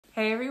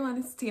Hey everyone,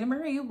 it's Tina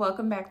Marie.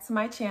 Welcome back to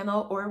my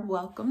channel, or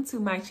welcome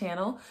to my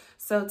channel.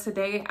 So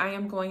today I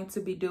am going to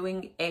be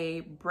doing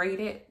a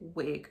braided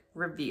wig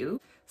review.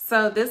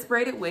 So this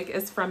braided wig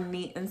is from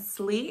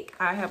NeatandSleek.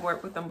 I have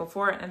worked with them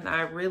before and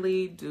I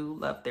really do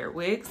love their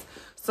wigs.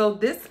 So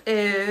this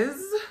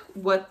is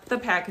what the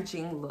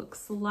packaging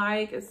looks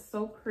like. It's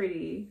so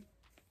pretty.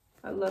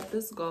 I love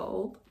this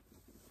gold.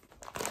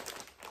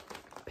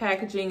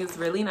 Packaging is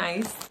really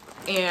nice.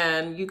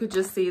 And you could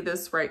just see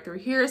this right through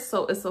here.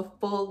 So it's a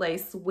full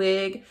lace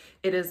wig.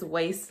 It is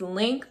waist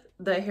length.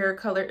 The hair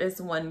color is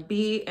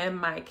 1B and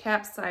my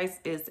cap size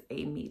is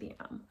a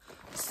medium.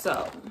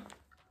 So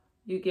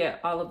you get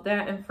all of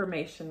that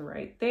information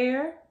right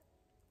there.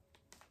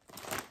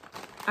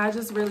 I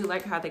just really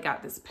like how they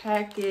got this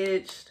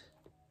packaged.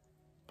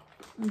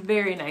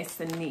 Very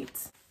nice and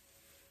neat.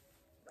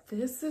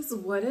 This is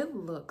what it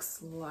looks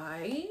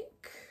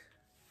like.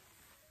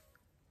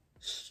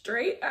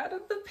 Straight out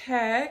of the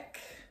pack.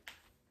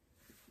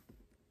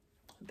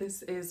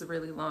 This is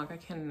really long. I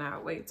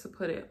cannot wait to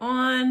put it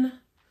on.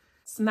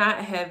 It's not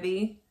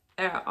heavy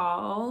at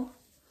all.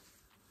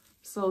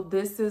 So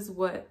this is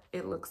what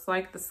it looks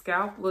like. The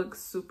scalp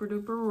looks super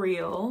duper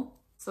real.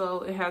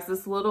 So it has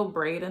this little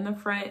braid in the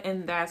front,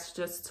 and that's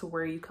just to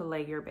where you can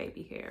lay your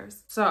baby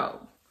hairs.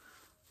 So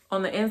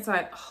on the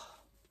inside, oh,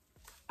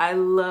 I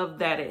love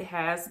that it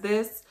has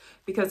this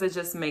because it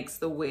just makes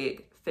the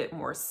wig fit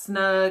more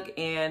snug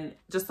and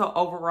just an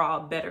overall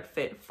better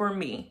fit for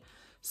me.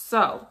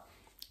 So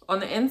on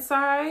the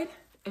inside,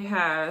 it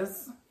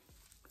has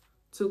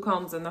 2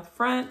 combs in the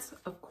front,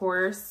 of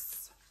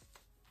course,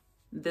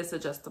 this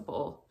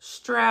adjustable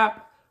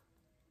strap,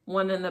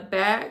 1 in the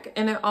back,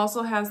 and it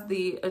also has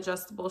the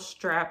adjustable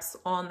straps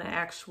on the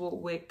actual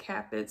wig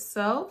cap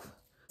itself.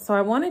 So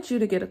I wanted you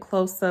to get a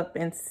close-up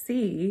and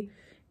see,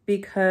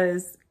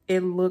 because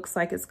it looks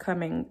like it's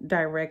coming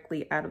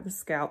directly out of the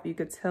scalp. You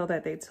could tell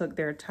that they took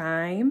their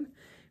time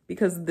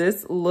because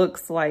this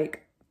looks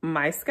like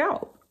my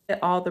scalp.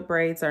 All the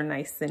braids are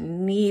nice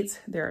and neat.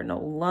 There are no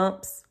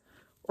lumps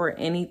or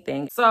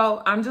anything.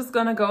 So I'm just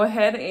gonna go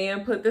ahead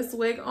and put this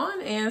wig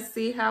on and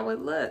see how it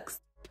looks.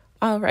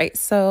 All right,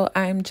 so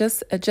I'm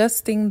just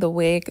adjusting the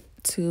wig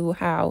to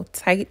how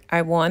tight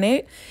I want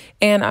it.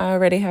 And I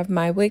already have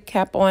my wig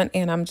cap on,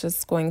 and I'm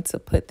just going to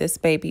put this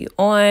baby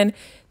on.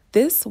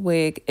 This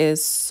wig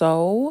is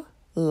so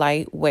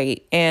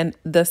lightweight, and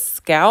the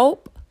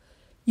scalp,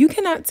 you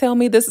cannot tell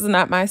me this is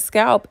not my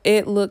scalp.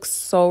 It looks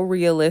so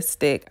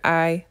realistic.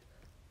 I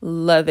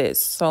love it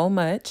so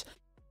much.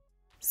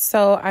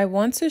 So I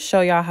want to show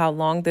y'all how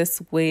long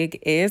this wig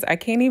is. I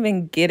can't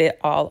even get it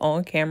all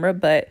on camera,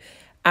 but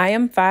I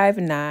am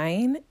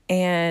 5'9",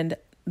 and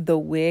the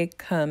wig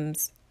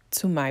comes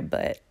to my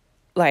butt.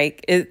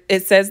 Like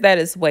it says that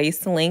it's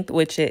waist length,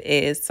 which it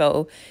is.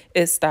 So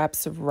it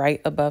stops right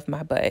above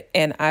my butt.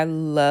 And I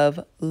love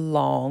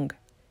long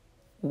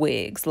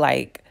wigs.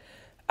 Like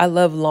I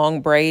love long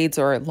braids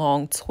or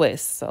long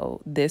twists. So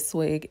this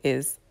wig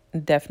is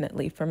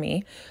definitely for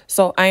me.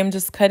 So I am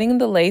just cutting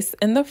the lace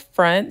in the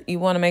front. You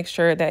want to make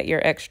sure that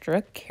you're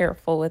extra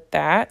careful with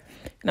that.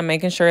 And I'm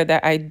making sure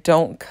that I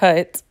don't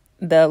cut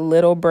the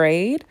little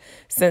braid,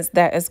 since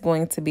that is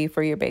going to be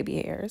for your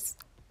baby hairs.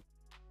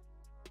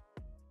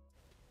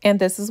 And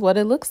this is what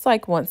it looks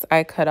like once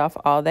I cut off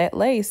all that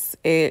lace.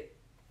 It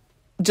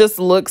just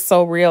looks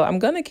so real. I'm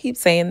going to keep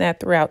saying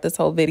that throughout this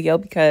whole video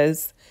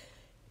because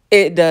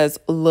it does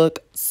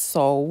look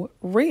so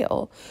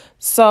real.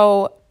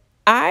 So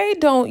I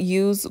don't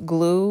use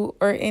glue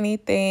or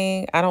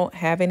anything. I don't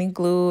have any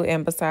glue.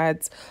 And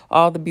besides,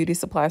 all the beauty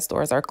supply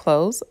stores are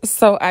closed.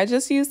 So I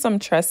just used some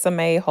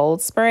Tresemme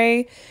hold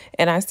spray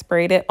and I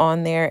sprayed it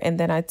on there. And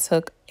then I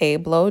took a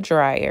blow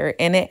dryer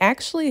and it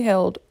actually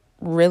held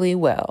really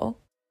well.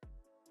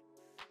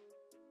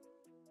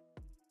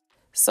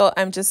 So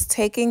I'm just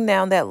taking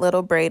down that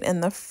little braid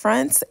in the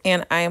front,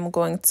 and I am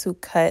going to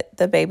cut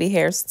the baby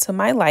hairs to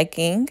my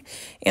liking.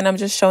 And I'm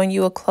just showing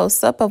you a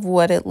close-up of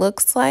what it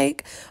looks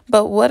like.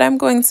 But what I'm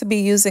going to be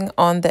using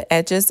on the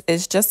edges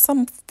is just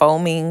some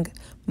foaming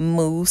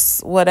mousse,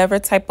 whatever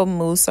type of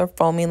mousse or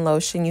foaming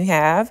lotion you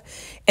have.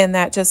 And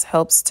that just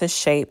helps to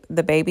shape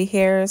the baby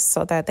hairs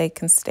so that they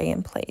can stay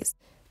in place.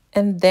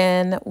 And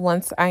then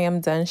once I am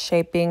done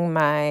shaping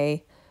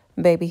my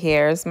baby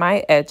hairs,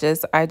 my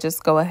edges, I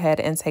just go ahead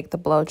and take the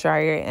blow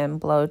dryer and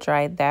blow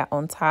dry that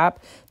on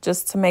top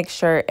just to make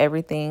sure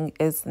everything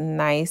is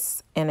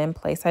nice and in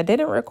place. I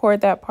didn't record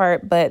that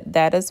part, but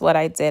that is what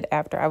I did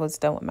after I was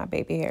done with my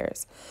baby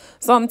hairs.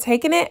 So I'm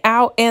taking it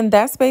out, and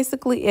that's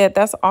basically it.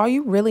 That's all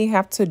you really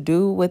have to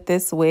do with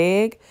this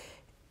wig.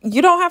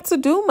 You don't have to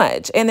do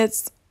much, and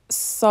it's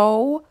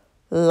so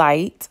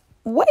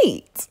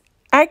lightweight.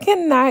 I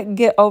cannot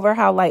get over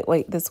how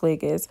lightweight this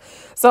wig is.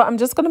 So I'm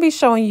just going to be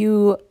showing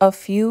you a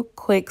few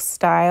quick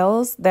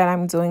styles that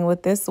I'm doing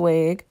with this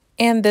wig.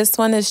 And this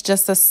one is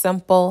just a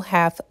simple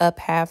half up,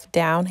 half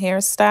down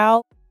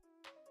hairstyle.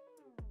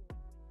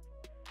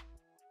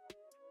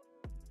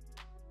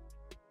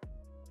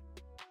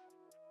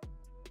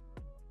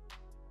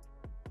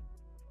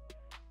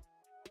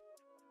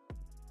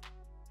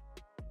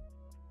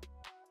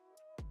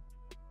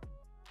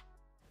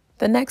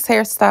 The next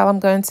hairstyle I'm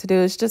going to do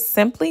is just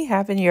simply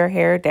having your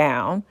hair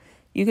down.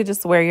 You could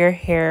just wear your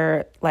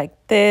hair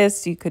like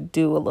this. You could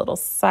do a little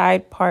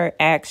side part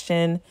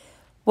action,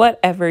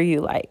 whatever you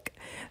like.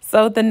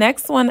 So the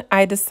next one,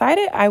 I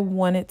decided I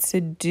wanted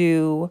to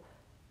do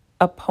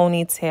a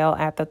ponytail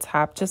at the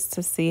top just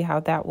to see how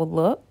that will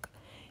look.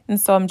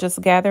 And so I'm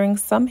just gathering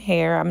some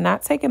hair. I'm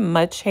not taking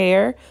much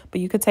hair,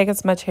 but you could take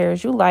as much hair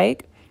as you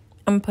like.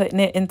 I'm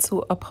putting it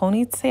into a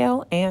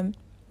ponytail, and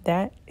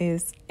that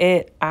is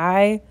it.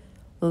 I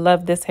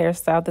love this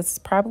hairstyle. This is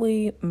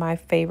probably my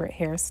favorite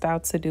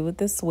hairstyle to do with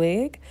this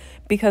wig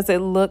because it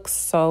looks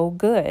so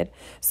good.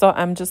 So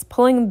I'm just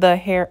pulling the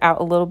hair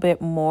out a little bit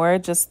more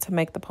just to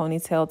make the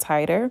ponytail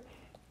tighter.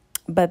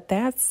 But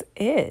that's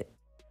it.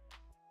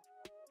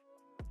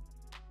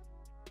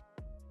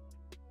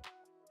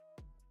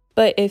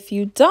 But if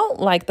you don't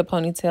like the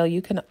ponytail,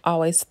 you can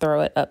always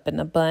throw it up in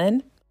a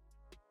bun.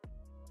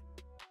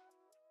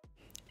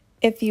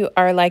 If you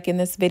are liking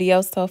this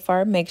video so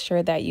far, make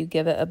sure that you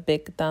give it a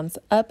big thumbs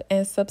up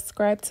and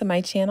subscribe to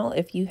my channel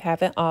if you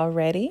haven't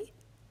already.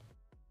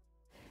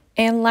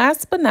 And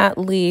last but not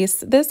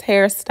least, this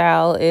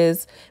hairstyle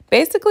is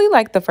basically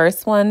like the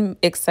first one,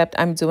 except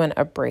I'm doing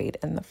a braid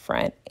in the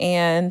front.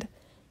 And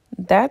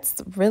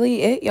that's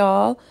really it,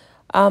 y'all.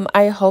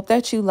 I hope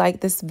that you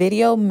like this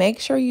video. Make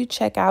sure you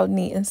check out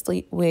Neat and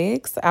Sleek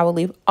Wigs. I will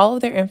leave all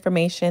of their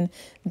information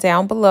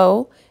down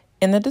below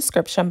in the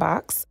description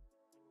box.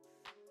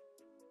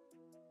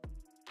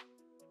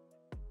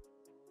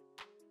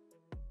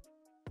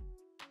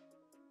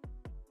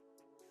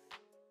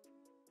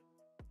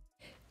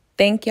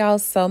 Thank y'all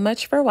so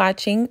much for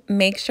watching.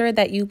 Make sure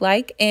that you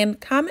like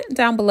and comment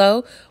down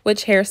below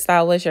which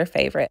hairstyle was your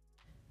favorite.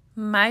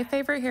 My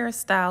favorite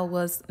hairstyle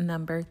was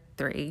number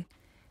 3.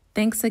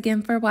 Thanks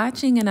again for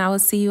watching, and I will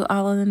see you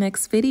all in the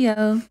next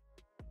video.